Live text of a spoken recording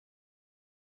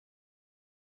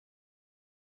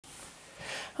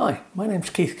Hi, my name's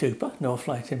Keith Cooper,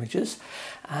 Northlight Images,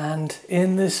 and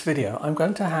in this video I'm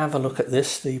going to have a look at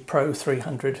the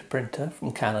PRO-300 printer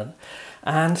from Canon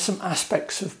and some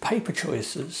aspects of paper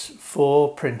choices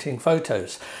for printing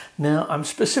photos. Now I'm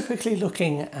specifically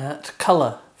looking at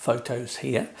colour photos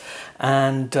here,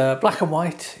 and black and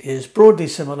white is broadly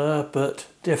similar but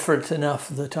different enough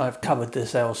that I've covered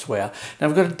this elsewhere. Now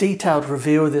I've got a detailed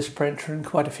review of this printer and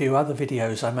quite a few other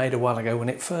videos I made a while ago when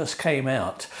it first came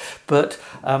out, but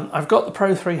I've got the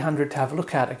PRO-300 to have a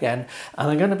look at again,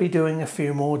 and I'm going to be doing a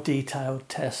few more detailed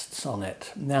tests on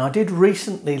it. Now I did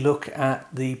recently look at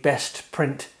the best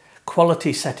print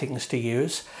quality settings to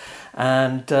use,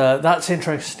 and that's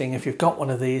interesting if you've got one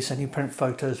of these and you print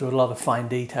photos with a lot of fine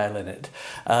detail in it.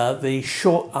 The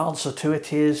short answer to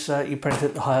it is you print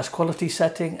at the highest quality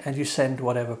setting and you send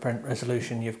whatever print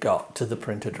resolution you've got to the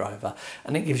printer driver,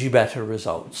 and it gives you better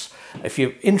results. If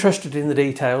you're interested in the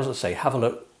details, I say have a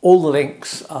look. All the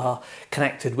links are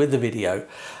connected with the video.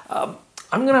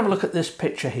 I'm going to have a look at this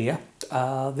picture here.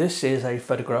 This is a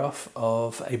photograph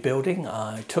of a building.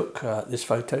 I took this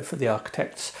photo for the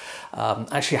architects.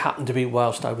 Actually happened to be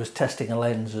whilst I was testing a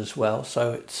lens as well,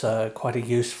 so it's quite a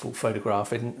useful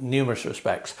photograph in numerous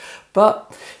respects.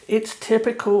 But it's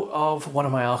typical of one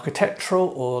of my architectural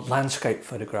or landscape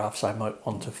photographs I might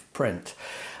want to print.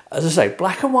 As I say,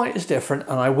 black and white is different,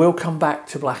 and I will come back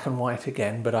to black and white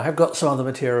again, but I have got some other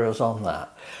materials on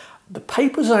that. The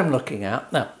papers I'm looking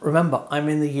at, now remember I'm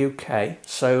in the UK,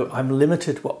 so I'm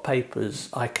limited what papers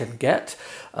I can get.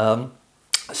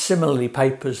 Similarly,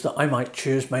 papers that I might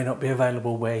choose may not be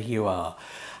available where you are.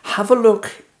 Have a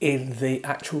look in the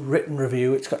actual written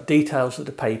review. It's got details of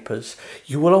the papers.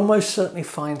 You will almost certainly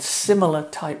find similar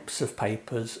types of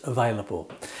papers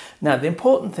available. Now the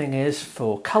important thing is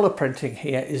for colour printing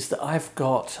here is that I've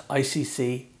got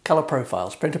ICC colour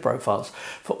profiles, printer profiles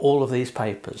for all of these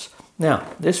papers. Now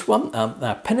this one,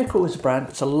 now Pinnacle is a brand,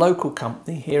 it's a local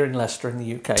company here in Leicester in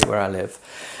the UK where I live,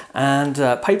 and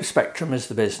Paper Spectrum is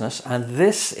the business, and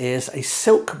this is a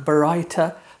Silk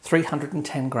Baryta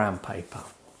 310 gram paper.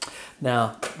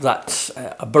 Now that's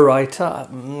a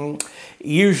baryta,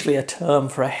 usually a term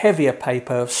for a heavier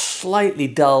paper, slightly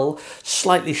dull,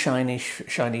 slightly shiny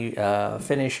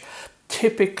finish.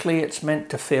 Typically it's meant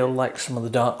to feel like some of the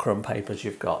darkroom papers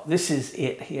you've got. This is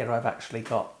it here I've actually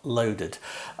got loaded.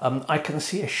 I can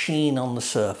see a sheen on the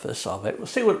surface of it. We'll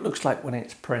see what it looks like when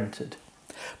it's printed.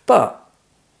 But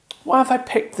why have I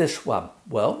picked this one?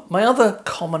 Well, my other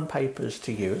common papers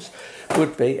to use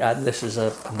would be, and this is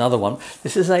another one,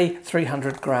 this is a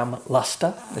 300 gram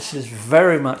luster. This is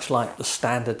very much like the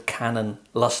standard Canon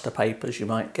luster papers you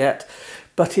might get,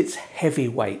 but it's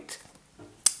heavyweight.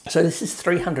 So this is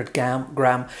 300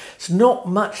 gram. It's not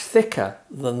much thicker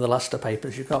than the luster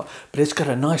papers you've got, but it's got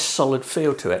a nice solid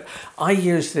feel to it. I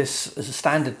use this as a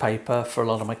standard paper for a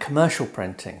lot of my commercial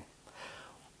printing.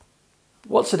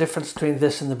 What's the difference between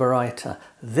this and the baryta?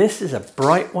 This is a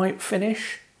bright white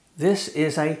finish. This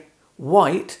is a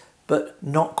white but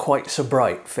not quite so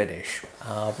bright finish.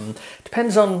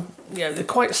 Depends on, the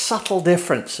quite subtle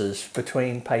differences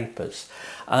between papers.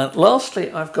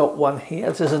 Lastly, I've got one here.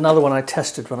 This is another one I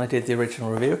tested when I did the original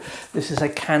review. This is a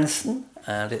Canson,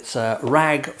 and it's a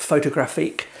rag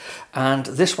photographique, and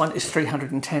this one is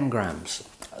 310 grams.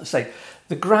 So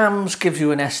the grams gives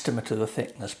you an estimate of the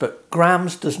thickness, but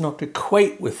grams does not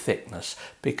equate with thickness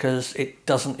because it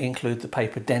doesn't include the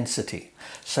paper density.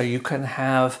 So you can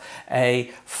have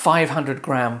a 500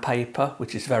 gram paper,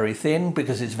 which is very thin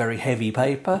because it's very heavy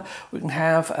paper. We can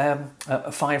have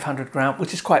a 500 gram,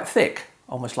 which is quite thick,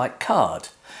 almost like card.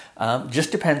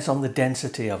 Just depends on the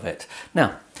density of it.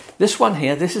 Now, this one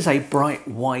here, this is a bright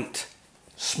white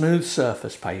smooth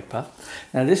surface paper.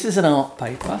 Now this is an art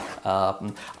paper.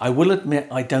 I will admit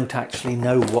I don't actually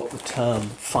know what the term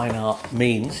fine art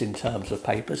means in terms of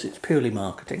papers. It's purely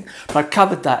marketing, but I've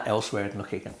covered that elsewhere in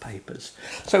looking at papers.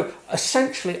 So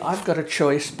essentially I've got a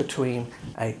choice between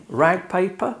a rag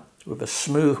paper with a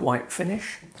smooth white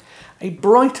finish, a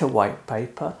brighter white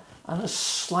paper, and a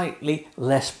slightly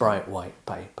less bright white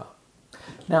paper.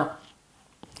 Now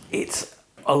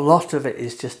a lot of it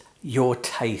is just your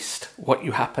taste, what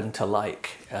you happen to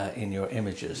like in your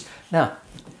images. Now,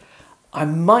 I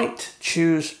might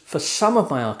choose for some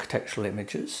of my architectural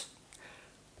images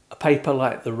a paper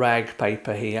like the rag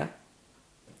paper here.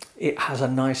 It has a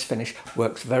nice finish,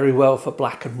 works very well for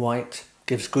black and white,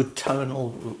 gives good tonal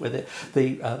with it.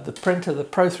 The printer, the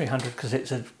PRO-300, because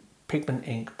it's a pigment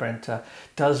ink printer,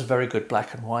 does very good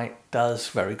black and white, does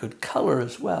very good color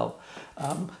as well.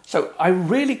 So I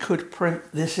really could print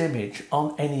this image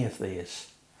on any of these,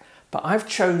 but I've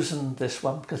chosen this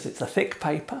one because it's a thick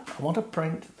paper. I want a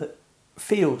print that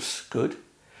feels good,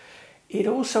 It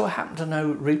also, I happen to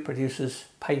know, reproduces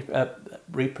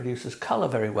colour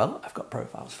very well. I've got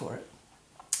profiles for it.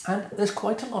 And there's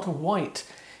quite a lot of white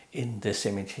in this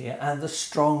image here and the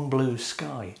strong blue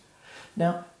sky.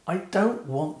 Now, I don't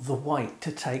want the white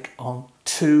to take on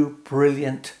too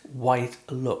brilliant white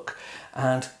look.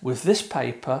 And with this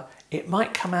paper, it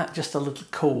might come out just a little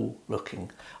cool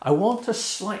looking. I want a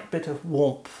slight bit of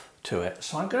warmth to it.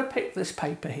 So I'm going to pick this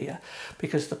paper here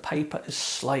because the paper is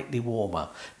slightly warmer.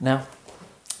 Now,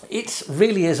 it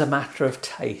really is a matter of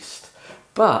taste,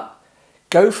 but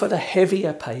go for the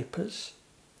heavier papers.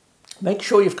 Make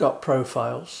sure you've got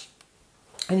profiles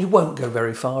and you won't go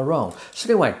very far wrong. So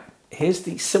anyway, here's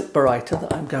the silk baryta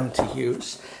that I'm going to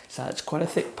use. So it's quite a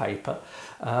thick paper.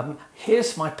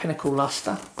 Here's my Pinnacle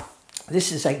Luster.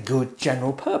 This is a good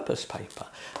general purpose paper.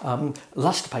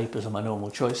 Luster papers are my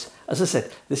normal choice. As I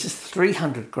said, this is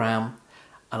 300 gram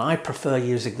and I prefer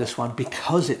using this one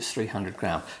because it's 300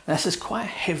 gram. Now, this is quite a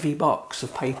heavy box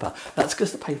of paper. That's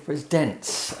because the paper is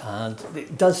dense and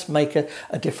it does make a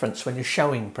difference when you're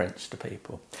showing prints to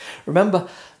people. Remember,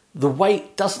 the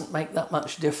weight doesn't make that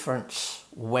much difference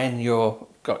when you've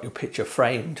got your picture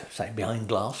framed, say behind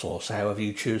glass or so however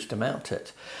you choose to mount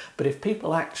it. But if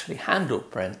people actually handle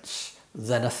prints,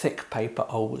 then a thick paper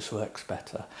always works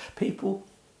better. People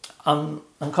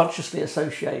unconsciously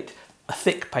associate a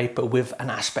thick paper with an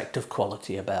aspect of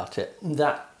quality about it.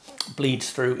 That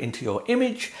bleeds through into your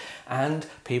image, and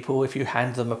people, if you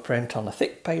hand them a print on a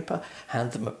thick paper,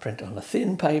 hand them a print on a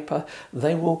thin paper,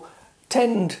 they will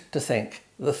tend to think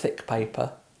the thick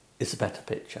paper is a better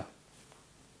picture.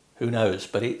 Who knows,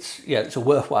 but it's a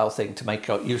worthwhile thing to make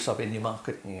use of in your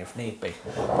marketing if need be.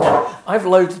 Now, I've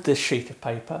loaded this sheet of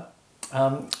paper.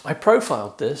 I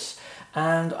profiled this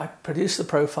and I produced the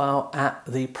profile at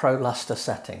the Pro Luster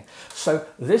setting. So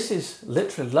this is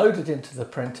literally loaded into the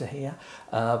printer here.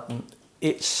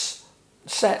 It's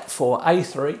set for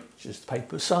A3, which is the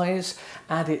paper size,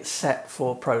 and it's set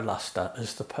for Pro Luster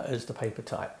as the paper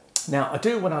type. Now,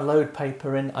 when I load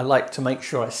paper in, I like to make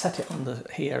sure I set it on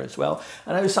here as well.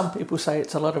 I know some people say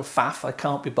it's a lot of faff, I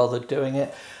can't be bothered doing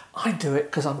it. I do it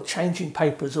because I'm changing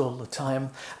papers all the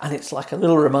time, and it's like a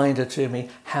little reminder to me,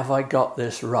 have I got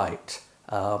this right?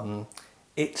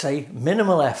 It's a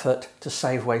minimal effort to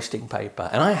save wasting paper.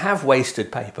 And I have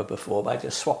wasted paper before by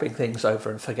just swapping things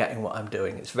over and forgetting what I'm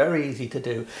doing. It's very easy to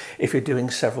do if you're doing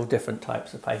several different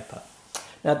types of paper.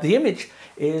 Now, the image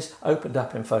is opened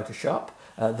up in Photoshop.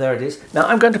 There it is. Now,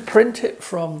 I'm going to print it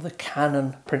from the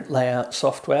Canon print layout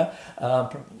software.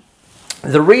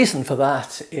 The reason for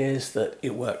that is that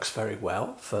it works very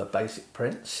well for basic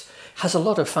prints. Has a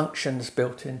lot of functions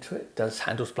built into it.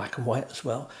 Handles black and white as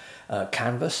well.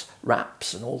 Canvas,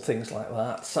 wraps and all things like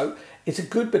that. So it's a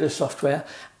good bit of software,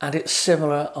 and it's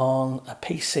similar on a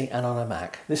PC and on a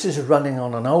Mac. This is running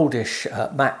on an oldish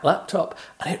Mac laptop,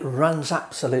 and it runs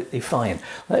absolutely fine.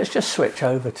 Let's just switch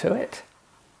over to it.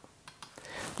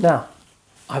 Now,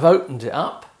 I've opened it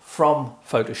up from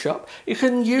Photoshop. You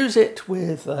can use it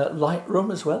with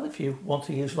Lightroom as well if you want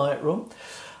to use Lightroom.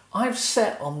 I've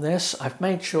set on this, I've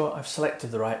made sure I've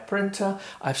selected the right printer,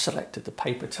 I've selected the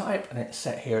paper type, and it's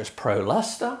set here as Pro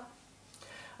Luster.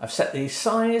 I've set the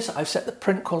size, I've set the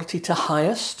print quality to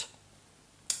highest.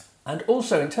 And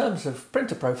also in terms of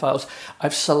printer profiles,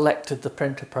 I've selected the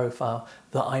printer profile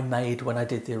that I made when I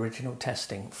did the original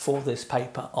testing for this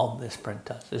paper on this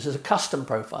printer. So this is a custom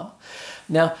profile.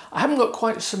 Now, I haven't got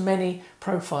quite so many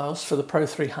profiles for the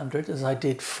Pro-300 as I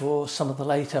did for some of the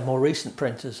later, more recent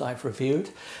printers I've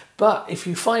reviewed. But if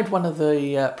you find one of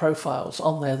the profiles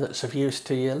on there that's of use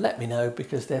to you, let me know,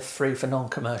 because they're free for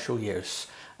non-commercial use.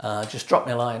 Just drop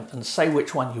me a line and say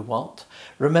which one you want.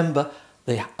 Remember,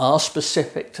 they are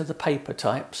specific to the paper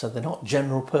type, so they're not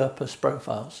general purpose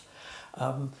profiles.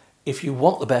 If you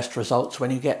want the best results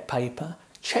when you get paper,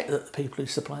 check that the people who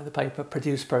supply the paper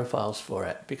produce profiles for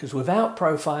it, because without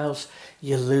profiles,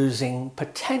 you're losing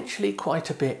potentially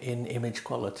quite a bit in image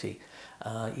quality.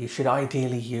 You should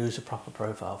ideally use a proper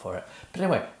profile for it. But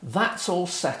anyway, that's all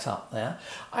set up there.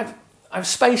 I've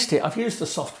spaced it. I've used the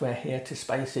software here to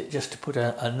space it, just to put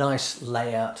a nice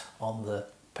layout on the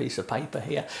piece of paper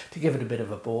here to give it a bit of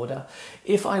a border.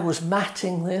 If I was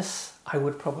matting this, I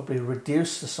would probably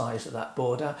reduce the size of that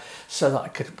border so that I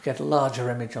could get a larger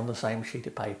image on the same sheet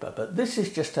of paper. But this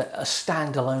is just a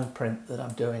standalone print that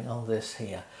I'm doing on this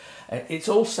here. It's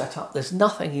all set up. There's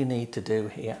nothing you need to do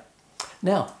here.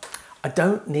 Now, I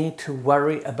don't need to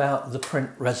worry about the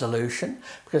print resolution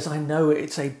because I know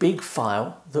it's a big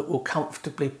file that will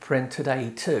comfortably print at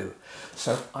A2.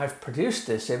 So I've produced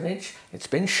this image, it's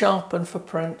been sharpened for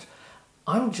print.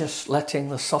 I'm just letting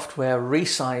the software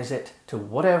resize it to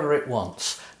whatever it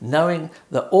wants, knowing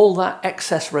that all that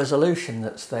excess resolution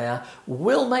that's there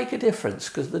will make a difference,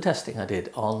 because the testing I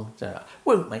did on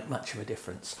won't make much of a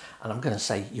difference. And I'm going to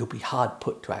say you'll be hard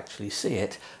put to actually see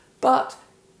it, but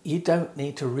you don't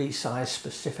need to resize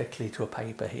specifically to a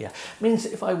paper here. It means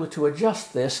that if I were to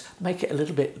adjust this, make it a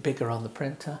little bit bigger on the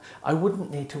printer, I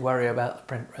wouldn't need to worry about the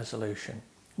print resolution.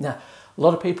 Now, a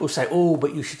lot of people say, oh,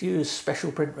 but you should use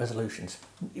special print resolutions.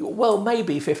 Well,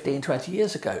 maybe 15, 20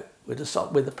 years ago with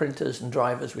the printers and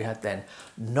drivers we had then.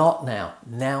 Not now.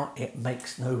 Now it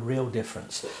makes no real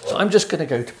difference. So I'm just going to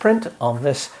go to print on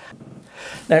this.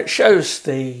 Now it shows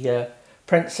the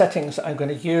print settings that I'm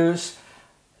going to use.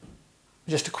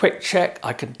 Just a quick check.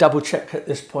 I can double check at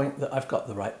this point that I've got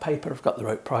the right paper, I've got the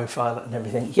right profile and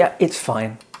everything. Yeah, it's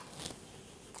fine.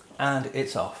 And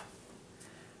it's off.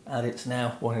 And it's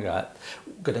now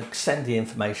going to send the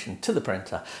information to the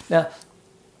printer. Now,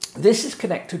 this is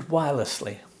connected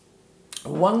wirelessly.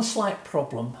 One slight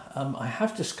problem I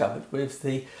have discovered with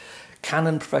the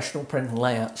Canon Professional Print and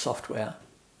Layout software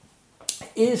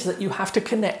is that you have to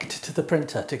connect to the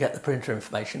printer to get the printer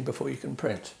information before you can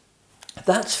print.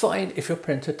 That's fine if your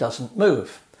printer doesn't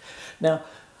move. Now,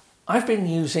 I've been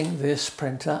using this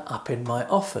printer up in my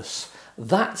office.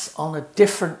 That's on a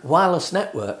different wireless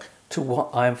network to what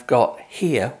I've got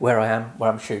here where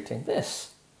I'm shooting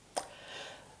this.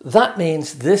 That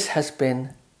means this has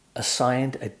been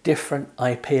assigned a different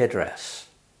IP address.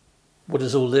 What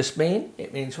does all this mean?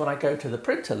 It means when I go to the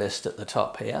printer list at the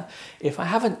top here, if I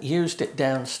haven't used it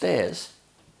downstairs,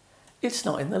 it's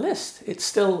not in the list. It's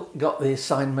still got the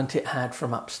assignment it had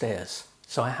from upstairs.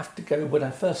 So I have to go, when I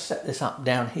first set this up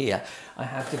down here, I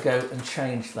had to go and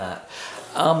change that.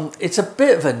 It's a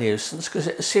bit of a nuisance because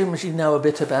it assumes you know a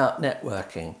bit about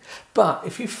networking. But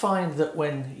if you find that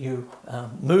when you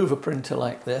move a printer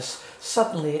like this,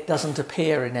 suddenly it doesn't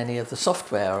appear in any of the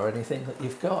software or anything that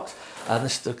you've got, and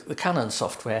this is the Canon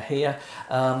software here,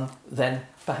 then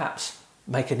perhaps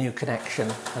make a new connection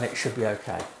and it should be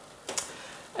okay.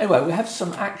 Anyway, we have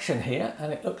some action here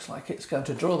and it looks like it's going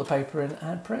to draw the paper in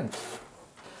and print.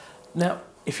 Now,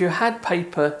 if you had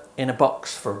paper in a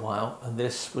box for a while, and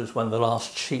this was one of the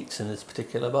last sheets in this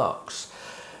particular box,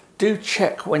 do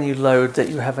check when you load that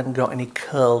you haven't got any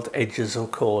curled edges or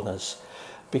corners.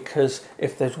 Because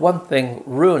if there's one thing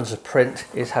ruins a print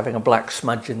is having a black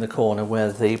smudge in the corner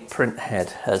where the print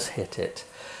head has hit it.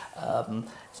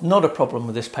 It's not a problem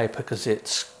with this paper because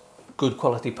it's good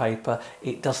quality paper.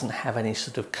 It doesn't have any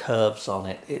sort of curves on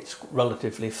it. It's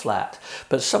relatively flat.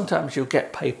 But sometimes you'll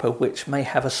get paper which may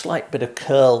have a slight bit of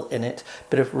curl in it,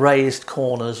 bit of raised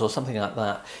corners or something like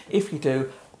that. If you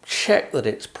do, check that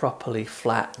it's properly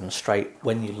flat and straight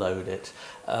when you load it.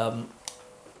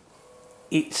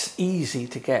 It's easy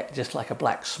to get just like a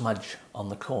black smudge on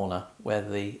the corner where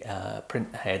the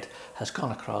print head has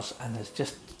gone across and has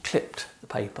just clipped the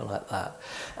paper like that.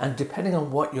 And depending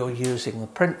on what you're using the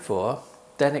print for,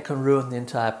 then it can ruin the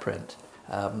entire print.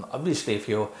 Obviously, if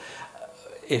you're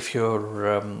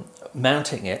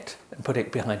mounting it and put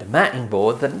it behind a matting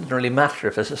board, then it doesn't really matter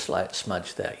if there's a slight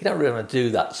smudge there. You don't really want to do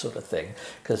that sort of thing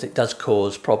because it does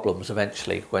cause problems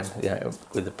eventually when, you know,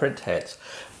 with the print heads.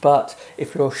 But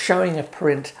if you're showing a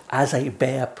print as a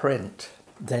bare print,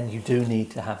 then you do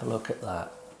need to have a look at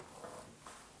that.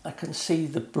 I can see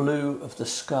the blue of the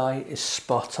sky is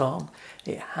spot on.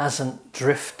 It hasn't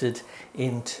drifted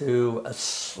into a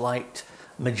slight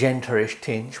magenta-ish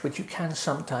tinge, which you can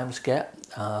sometimes get.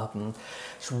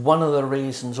 It's one of the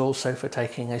reasons also for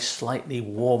taking a slightly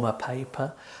warmer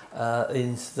paper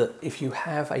is that if you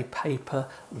have a paper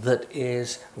that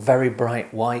is very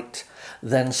bright white,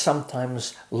 then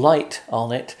sometimes light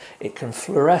on it, it can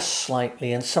fluoresce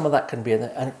slightly, and some of that can be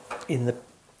in the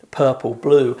purple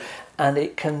blue, and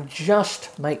it can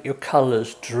just make your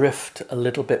colours drift a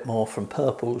little bit more from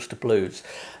purples to blues.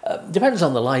 Depends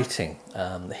on the lighting.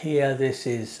 Here this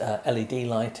is LED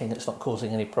lighting, it's not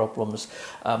causing any problems.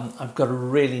 I've got a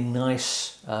really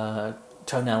nice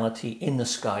tonality in the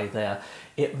sky there.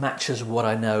 It matches what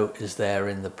I know is there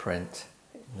in the print,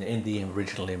 in the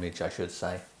original image I should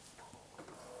say.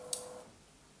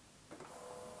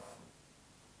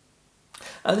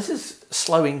 And this is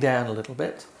slowing down a little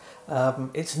bit.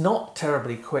 It's not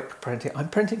terribly quick printing. I'm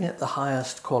printing at the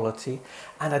highest quality,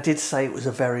 and I did say it was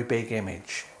a very big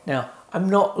image. Now, I'm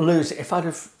not losing. If I'd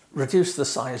have reduced the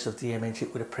size of the image,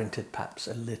 it would have printed perhaps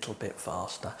a little bit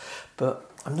faster,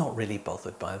 but I'm not really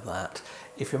bothered by that.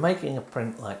 If you're making a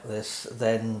print like this,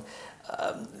 then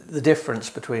the difference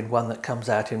between one that comes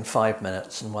out in 5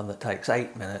 minutes and one that takes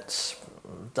 8 minutes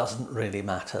doesn't really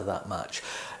matter that much.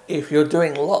 If you're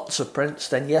doing lots of prints,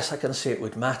 then yes, I can see it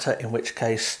would matter, in which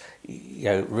case,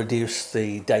 reduce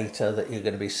the data that you're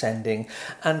going to be sending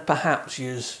and perhaps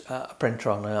use a printer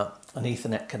on an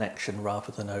Ethernet connection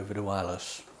rather than over the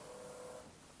wireless.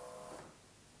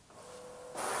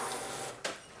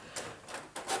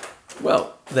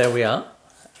 Well, there we are.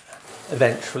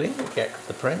 Eventually we get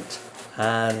the print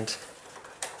and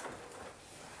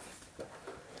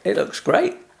it looks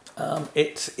great.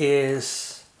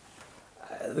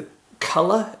 The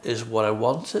colour is what I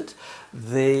wanted.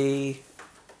 The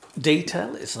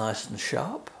detail is nice and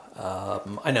sharp.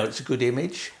 I know it's a good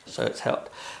image, so it's helped.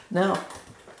 Now,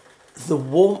 the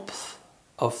warmth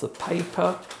of the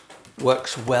paper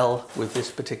works well with this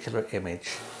particular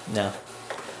image. Now,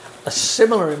 a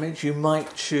similar image you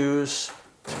might choose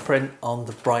to print on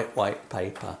the bright white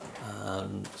paper.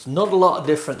 There's not a lot of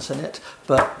difference in it,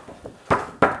 but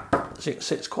as you can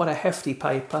see, it's quite a hefty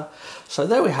paper. So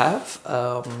there we have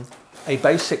a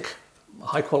basic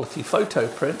high quality photo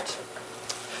print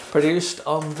produced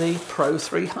on the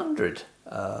Pro-300.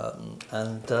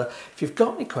 If you've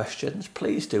got any questions,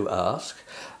 please do ask.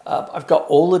 I've got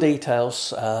all the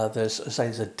details. There's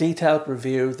a detailed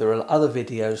review. There are other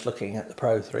videos looking at the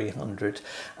Pro-300.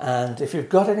 And if you've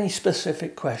got any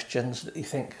specific questions that you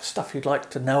think, stuff you'd like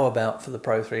to know about for the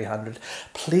Pro-300,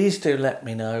 please do let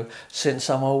me know, since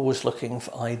I'm always looking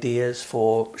for ideas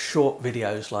for short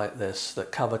videos like this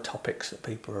that cover topics that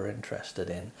people are interested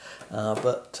in.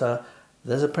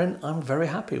 There's a print I'm very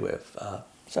happy with.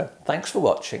 So thanks for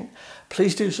watching.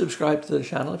 Please do subscribe to the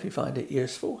channel if you find it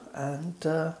useful, and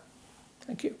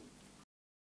thank you.